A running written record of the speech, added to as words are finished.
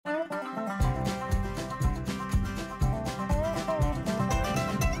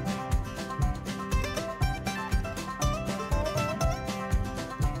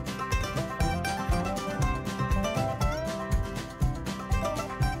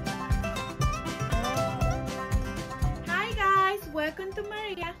Welcome to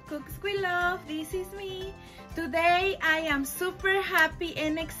Maria Cooks with Love. This is me. Today I am super happy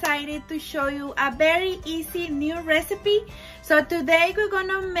and excited to show you a very easy new recipe. So today we're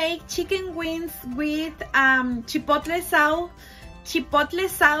gonna make chicken wings with chipotle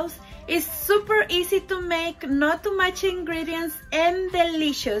sauce. It's super easy to make, not too much ingredients, and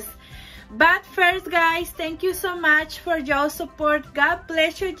delicious. But first, guys, thank you so much for your support. God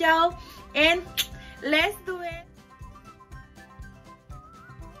bless you, y'all, and let's do it.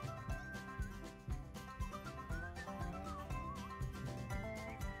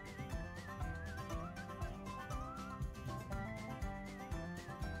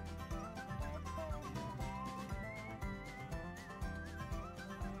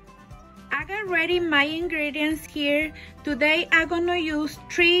 I got ready my ingredients here. Today I'm gonna use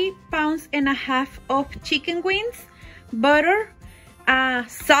 3.5 pounds of chicken wings, butter,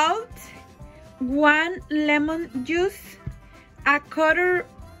 salt, 1 lemon juice, 1 quarter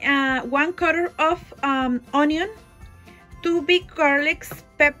of onion, 2 big garlic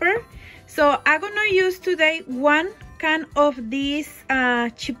pepper. So I'm gonna use today 1 can of these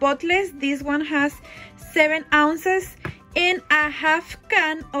chipotles. This one has 7 ounces. And a half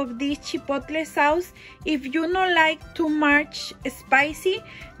can of this chipotle sauce. If you don't like too much spicy,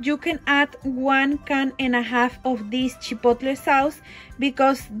 you can add 1.5 cans of this chipotle sauce,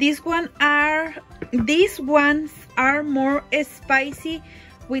 because these ones are more spicy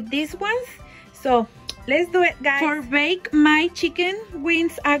with these ones. So let's do it, guys. For bake my chicken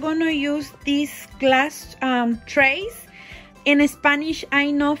wings, I'm gonna use these glass trays. In Spanish,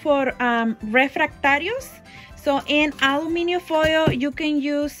 I know for refractarios. So in aluminum foil, you can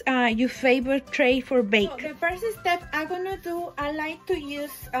use your favorite tray for bake. So the first step I'm gonna do, I like to use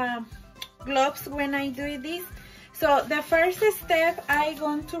gloves when I do this. So the first step, I'm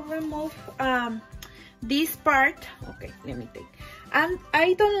going to remove this part. Okay, let me take.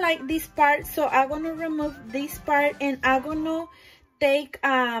 I don't like this part, so I'm gonna remove this part, and I'm gonna take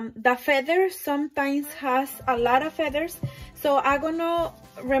the feathers. Sometimes has a lot of feathers, so I'm gonna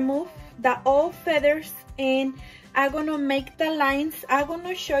remove the all feathers, and I'm gonna make the lines. I'm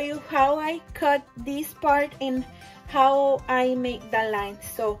gonna show you how I cut this part and how I make the lines.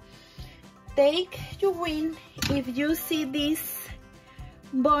 So take your wing. If you see this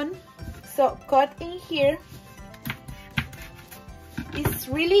bone, so cut in here. It's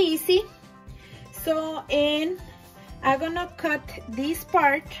really easy. So, and I'm gonna cut this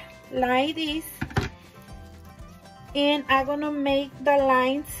part like this, and I'm gonna make the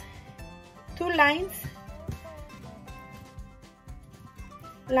lines, 2 lines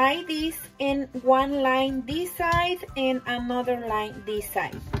like this, and 1 line this side and another line this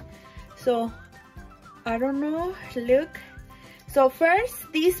side. So I don't know, look. So first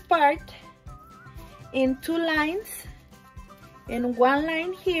this part in 2 lines, and 1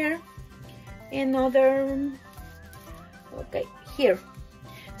 line here, another, okay, here.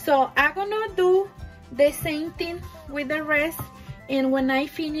 So I'm gonna do the same thing with the rest, and when I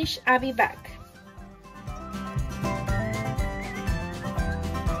finish, I'll be back.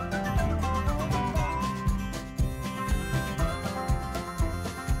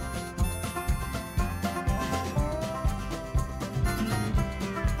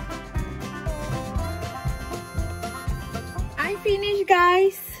 I finished,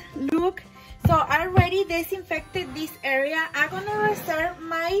 guys. Look. So I already disinfected this area. I'm gonna reserve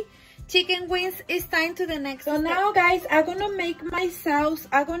my chicken wings. It's time to the next step. So now, guys, I'm gonna make my sauce.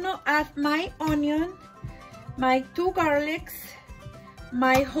 I'm gonna add my onion, my 2 garlics,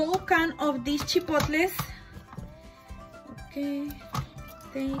 my whole can of these chipotles. Okay,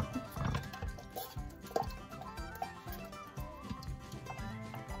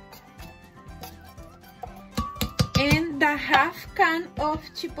 and the half can of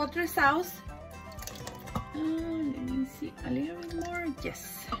chipotle sauce. Let me see, a little bit more.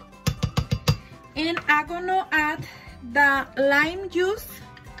 Yes. And I'm gonna add the lime juice.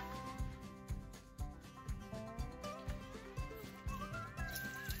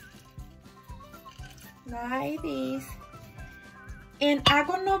 Like this. And I'm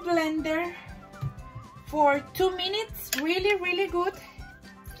gonna blender for 2 minutes. Really, really good.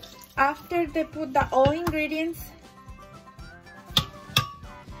 After they put the all ingredients.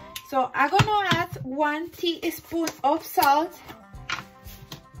 So I'm gonna add 1 teaspoon of salt.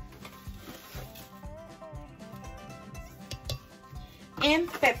 And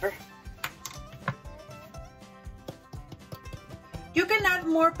pepper. You can add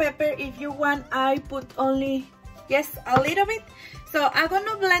more pepper if you want. I put only just a little bit. So I'm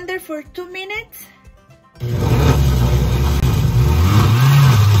gonna blend it for 2 minutes.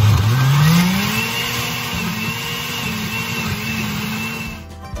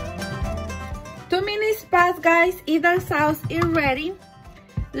 either sauce is ready.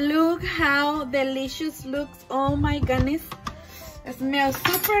 Look how delicious looks. Oh my goodness, it smells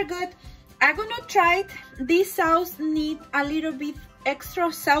super good. I'm gonna try it. This sauce needs a little bit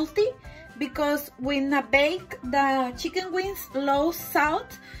extra salty because when I bake the chicken wings low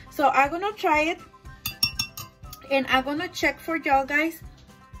salt. So I'm gonna try it and I'm gonna check for y'all guys.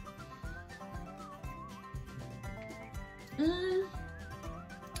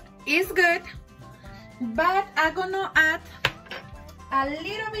 It's good, but I'm gonna add a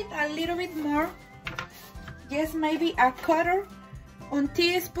little bit more, just maybe a quarter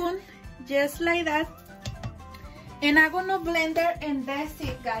teaspoon, just like that. And I'm gonna blend it, and that's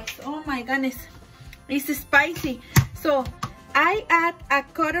it, guys. Oh my goodness, it's spicy. So I add a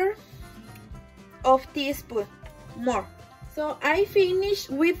quarter of teaspoon more. So I finished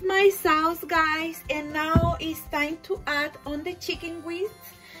with my sauce, guys, and now it's time to add on the chicken wings.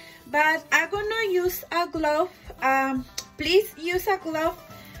 But I'm gonna use a glove. Please use a glove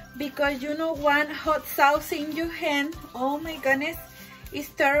because you don't want hot sauce in your hand. Oh my goodness, it's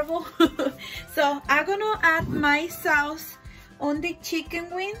terrible. So I'm gonna add my sauce on the chicken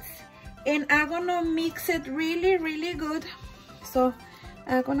wings and I'm gonna mix it really good. So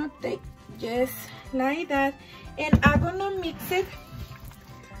I'm gonna take just like that and I'm gonna mix it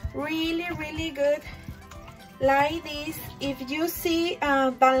really good like this. If you see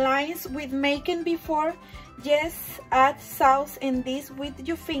the lines with making before, just add sauce in this with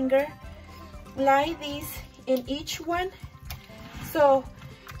your finger like this in each one. So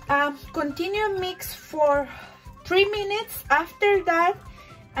continue mix for 3 minutes. After that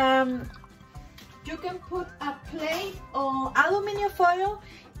you can put a plate or aluminum foil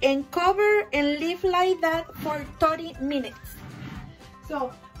and cover and leave like that for 30 minutes.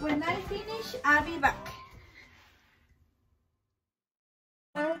 So when I finish, I'll be back.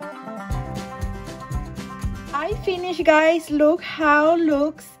 I finished, guys. Look how it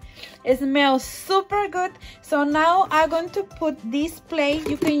looks. It smells super good. So now I'm going to put this plate.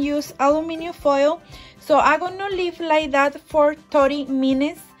 You can use aluminum foil. So I'm going to leave like that for 30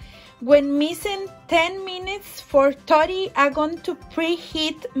 minutes. When missing 10 minutes for 30, I'm going to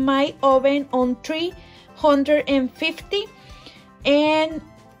preheat my oven on 350. And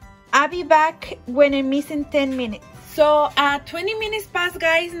I'll be back when I'm missing 10 minutes. So 20 minutes passed,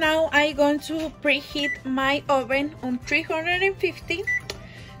 guys. Now I'm going to preheat my oven on 350.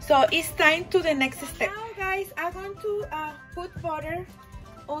 So it's time to the next step. Now, guys, I'm going to put butter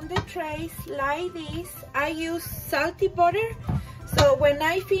on the trays like this. I use salty butter. So when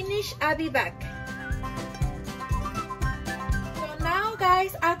I finish, I'll be back. So now,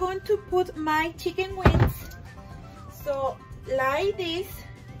 guys, I'm going to put my chicken wings. So like this.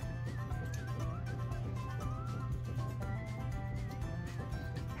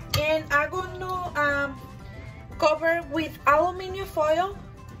 And I'm going to cover with aluminum foil.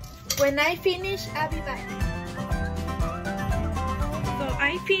 When I finish, I'll be back. So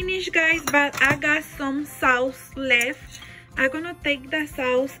I finished, guys, but I got some sauce left. I'm gonna take the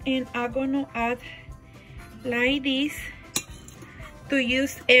sauce and I'm gonna add like this to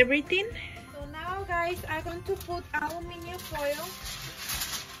use everything. So now, guys, I'm going to put aluminum foil.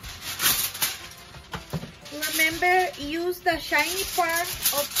 Remember, use the shiny part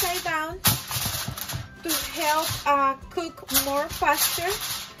upside down to help cook more faster.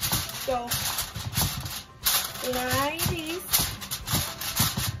 So like this.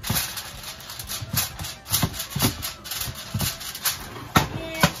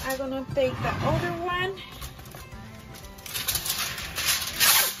 And I'm gonna take the other one.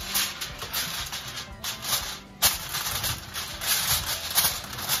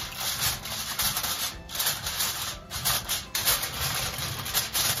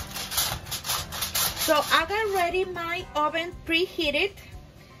 So I got ready my oven preheated.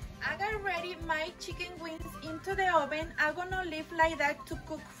 I got ready my chicken wings into the oven. I'm gonna leave like that to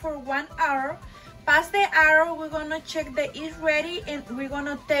cook for 1 hour. Past the hour, we're gonna check that it's ready and we're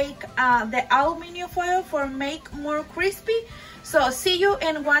gonna take the aluminum foil for make more crispy. So see you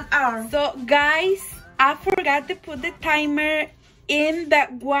in 1 hour. So guys, I forgot to put the timer in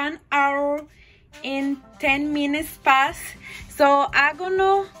that 1 hour and 10 minutes past. So I'm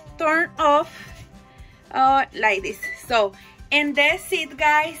gonna turn off like this. So and that's it,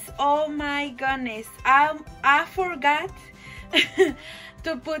 guys. Oh my goodness, I forgot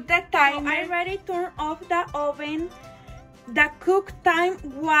to put the timer. So I already turned off the oven. The cook time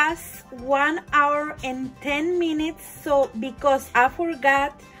was 1 hour and 10 minutes. So because I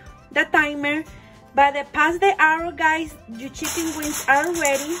forgot the timer, but past the hour, guys, your chicken wings are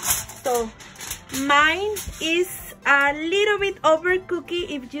ready. So mine is a little bit overcooked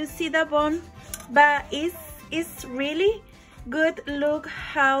if you see the bone, but it's it's really good. Look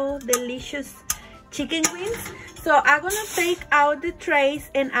how delicious chicken wings. So I'm gonna take out the trays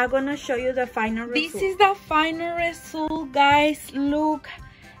and I'm gonna show you the final result. This is the final result, guys. Look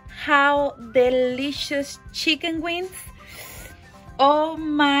how delicious chicken wings. Oh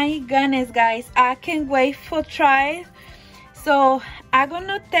my goodness, guys, I can't wait for try it. So I'm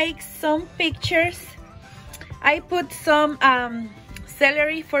gonna take some pictures. I put some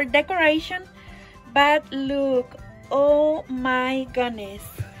celery for decoration, but look, oh my goodness.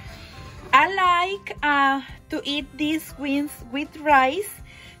 I like to eat these wings with rice.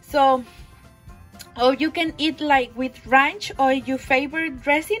 So, or you can eat like with ranch or your favorite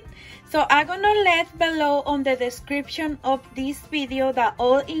dressing. So I'm gonna let below on the description of this video the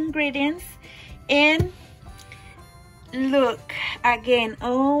all ingredients. And look again,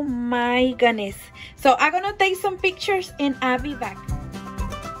 oh my goodness. So I'm gonna take some pictures and I'll be back.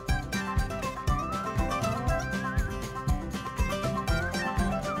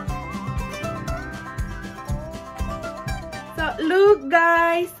 So look,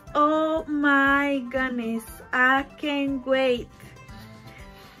 guys, oh my goodness, I can't wait.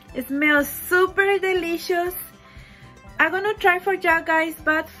 It smells super delicious. I'm gonna try for you guys,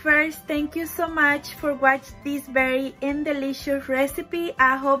 but first, thank you so much for watching this very and delicious recipe.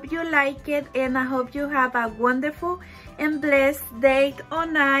 I hope you like it and I hope you have a wonderful and blessed day or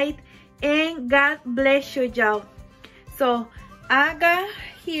night, and God bless you, y'all. So I got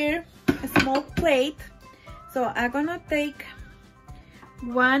here a small plate. So I'm gonna take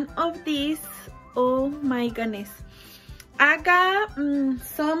one of these. Oh my goodness. I got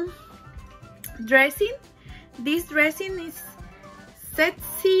some dressing. This dressing is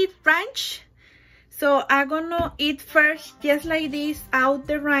sexy ranch. So I'm gonna eat first just like this out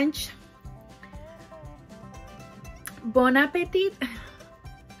the ranch. Bon appetit.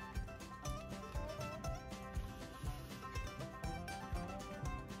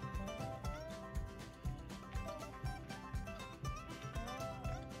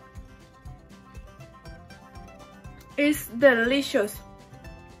 It's delicious.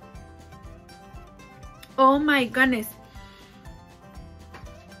 Oh my goodness.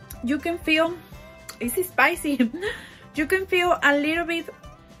 You can feel it's spicy. You can feel a little bit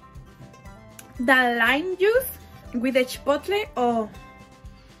the lime juice with the chipotle, or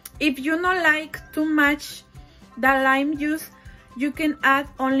if you don't like too much the lime juice, you can add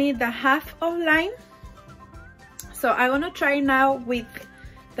only the half of lime. So I'm gonna try now with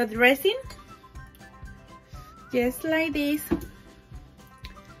the dressing. Just like this,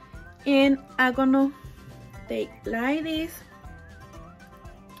 and I'm gonna take like this,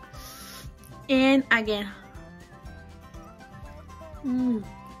 and again.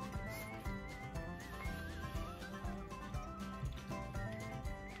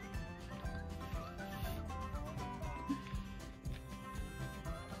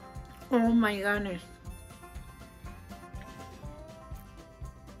 Oh my goodness,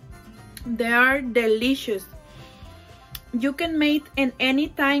 they are delicious. You can make it any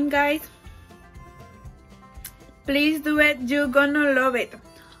time, guys. Please do it. You're gonna love it.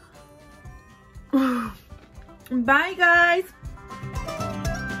 Bye, guys.